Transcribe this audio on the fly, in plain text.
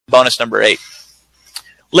bonus number 8.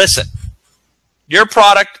 Listen, your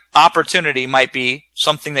product opportunity might be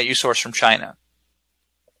something that you source from China.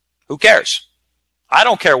 Who cares? I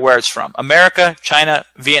don't care where it's from. America, China,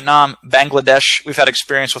 Vietnam, Bangladesh, we've had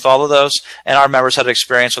experience with all of those, and our members had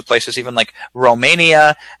experience with places even like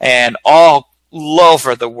Romania and all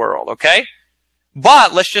over the world, okay?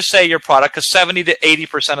 But let's just say your product, because 70 to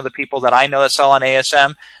 80% of the people that I know that sell on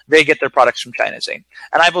ASM, they get their products from China, Zane.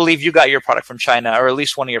 And I believe you got your product from China, or at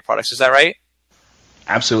least one of your products. Is that right?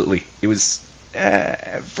 Absolutely. It was,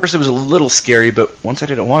 at first it was a little scary, but once I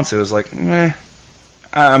did it once, it was like,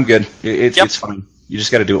 I'm good. It's fine. You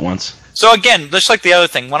just got to do it once. So again, just like the other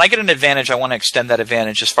thing, when I get an advantage, I want to extend that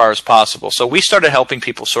advantage as far as possible. So we started helping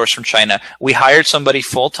people source from China. We hired somebody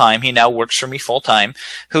full-time. He now works for me full-time,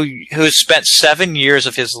 who spent 7 years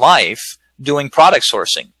of his life doing product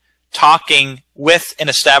sourcing, talking with and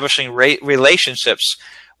establishing relationships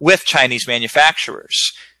with Chinese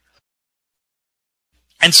manufacturers.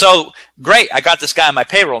 And so, great, I got this guy on my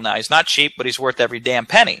payroll now. He's not cheap, but he's worth every damn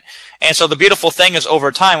penny. And so the beautiful thing is,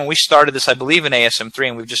 over time, when we started this, I believe, in ASM3,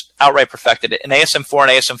 and we've just outright perfected it. In ASM4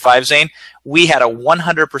 and ASM5, Zane, we had a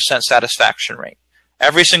 100% satisfaction rate.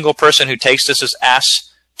 Every single person who takes this is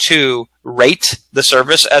asked to rate the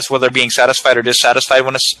service as whether being satisfied or dissatisfied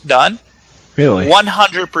when it's done. Really?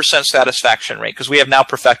 100% satisfaction rate, because we have now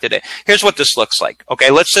perfected it. Here's what this looks like.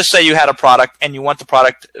 Okay, let's just say you had a product and you want the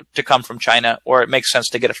product to come from China, or it makes sense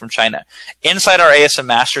to get it from China. Inside our ASM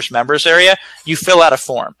Masters members area, you fill out a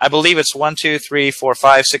form. I believe it's 1, 2, 3, 4,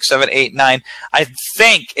 5, 6, 7, 8, 9. I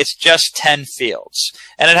think it's just 10 fields.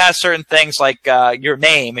 And it has certain things like your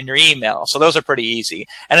name and your email. So those are pretty easy.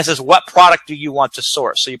 And it says, what product do you want to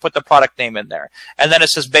source? So you put the product name in there. And then it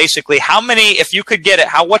says basically how many, if you could get it,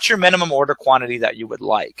 what's your minimum order quantity that you would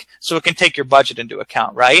like? So it can take your budget into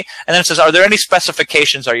account, right? And then it says, are there any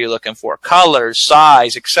specifications are you looking for? Colors,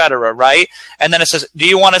 size, etc., right? And then it says, do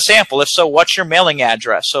you want a sample? If so, what's your mailing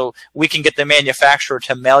address? So we can get the manufacturer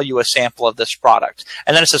to mail you a sample of this product.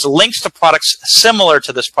 And then it says links to products similar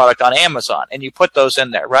to this product on Amazon. And you put those in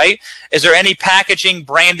there, right? Is there any packaging,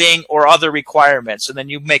 branding, or other requirements? And then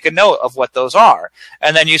you make a note of what those are.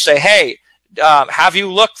 And then you say, hey, have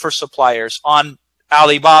you looked for suppliers on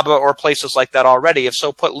Alibaba or places like that already? If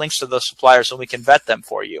so, put links to those suppliers and we can vet them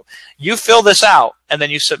for you. You fill this out and then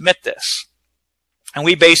you submit this. And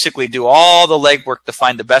we basically do all the legwork to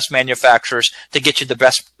find the best manufacturers to get you the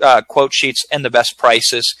best quote sheets and the best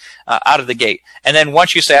prices out of the gate. And then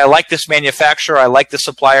once you say, I like this manufacturer, I like the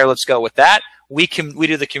supplier, let's go with that. We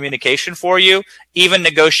do the communication for you, even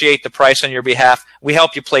negotiate the price on your behalf. We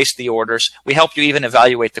help you place the orders. We help you even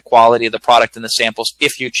evaluate the quality of the product and the samples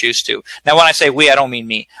if you choose to. Now, when I say we, I don't mean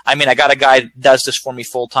me. I mean, I got a guy that does this for me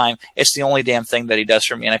full time. It's the only damn thing that he does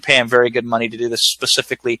for me, and I pay him very good money to do this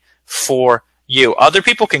specifically for you. Other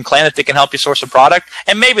people can claim that they can help you source a product,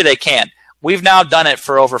 and maybe they can. We've now done it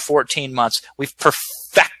for over 14 months. We've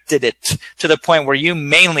perfected it to the point where you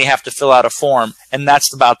mainly have to fill out a form, and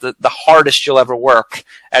that's about the hardest you'll ever work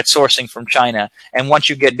at sourcing from China. And once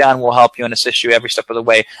you get done, we'll help you and assist you every step of the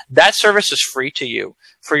way. That service is free to you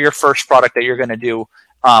for your first product that you're going to do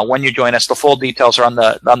when you join us. The full details are on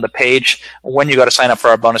the page when you go to sign up for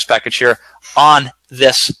our bonus package here on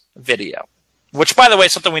this video. Which, by the way,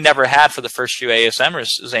 is something we never had for the first few ASMers,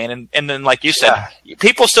 Zane. And then, like you said,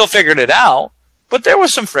 people still figured it out, but there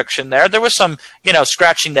was some friction there. There was some,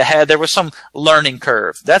 scratching the head. There was some learning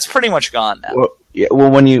curve. That's pretty much gone now. Well, yeah, well,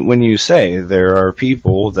 when you say there are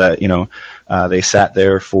people that, they sat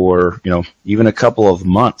there for, even a couple of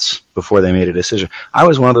months before they made a decision. I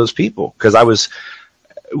was one of those people because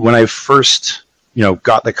when I first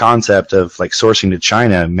got the concept of like sourcing to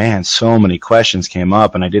China, man, so many questions came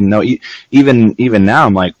up and I didn't know. Even now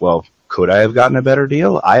I'm like, well, could I have gotten a better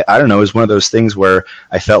deal? I don't know. It was one of those things where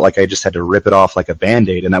I felt like I just had to rip it off like a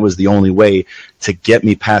Band-Aid, and that was the only way to get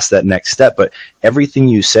me past that next step. But everything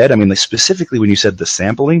you said, I mean, like specifically when you said the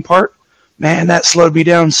sampling part, man, that slowed me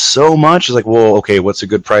down so much. It's like, well, okay, what's a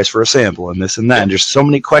good price for a sample and this and that? And just so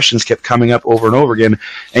many questions kept coming up over and over again,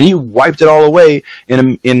 and you wiped it all away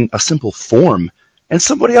in a simple form. And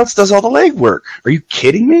somebody else does all the legwork. Are you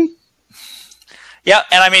kidding me? Yeah,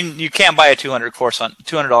 and I mean, you can't buy a $200 course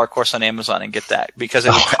on Amazon and get that because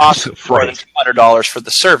it would cost more than $200 for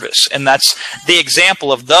the service. And that's the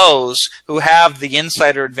example of those who have the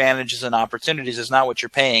insider advantages and opportunities. Is not what you're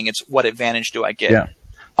paying; it's what advantage do I get? Yeah,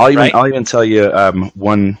 I'll even tell you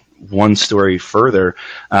one story further.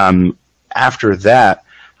 After that,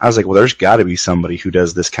 I was like, well, there's got to be somebody who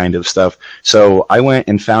does this kind of stuff. So I went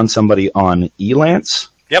and found somebody on Elance.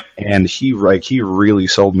 Yep. And he really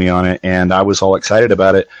sold me on it, and I was all excited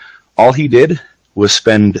about it. All he did was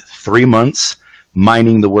spend 3 months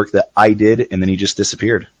mining the work that I did, and then he just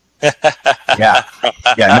disappeared. Yeah,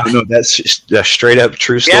 no, that's just a straight up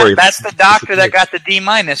true story. Yeah, that's the doctor that got the D-,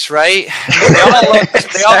 right?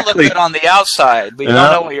 They all look good on the outside, but you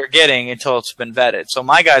don't know what you're getting until it's been vetted. So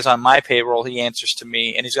my guy's on my payroll. He answers to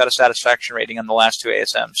me, and he's got a satisfaction rating on the last 2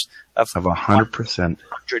 ASMs of 100%.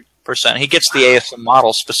 100%. He gets the ASM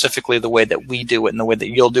model specifically the way that we do it and the way that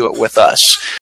you'll do it with us.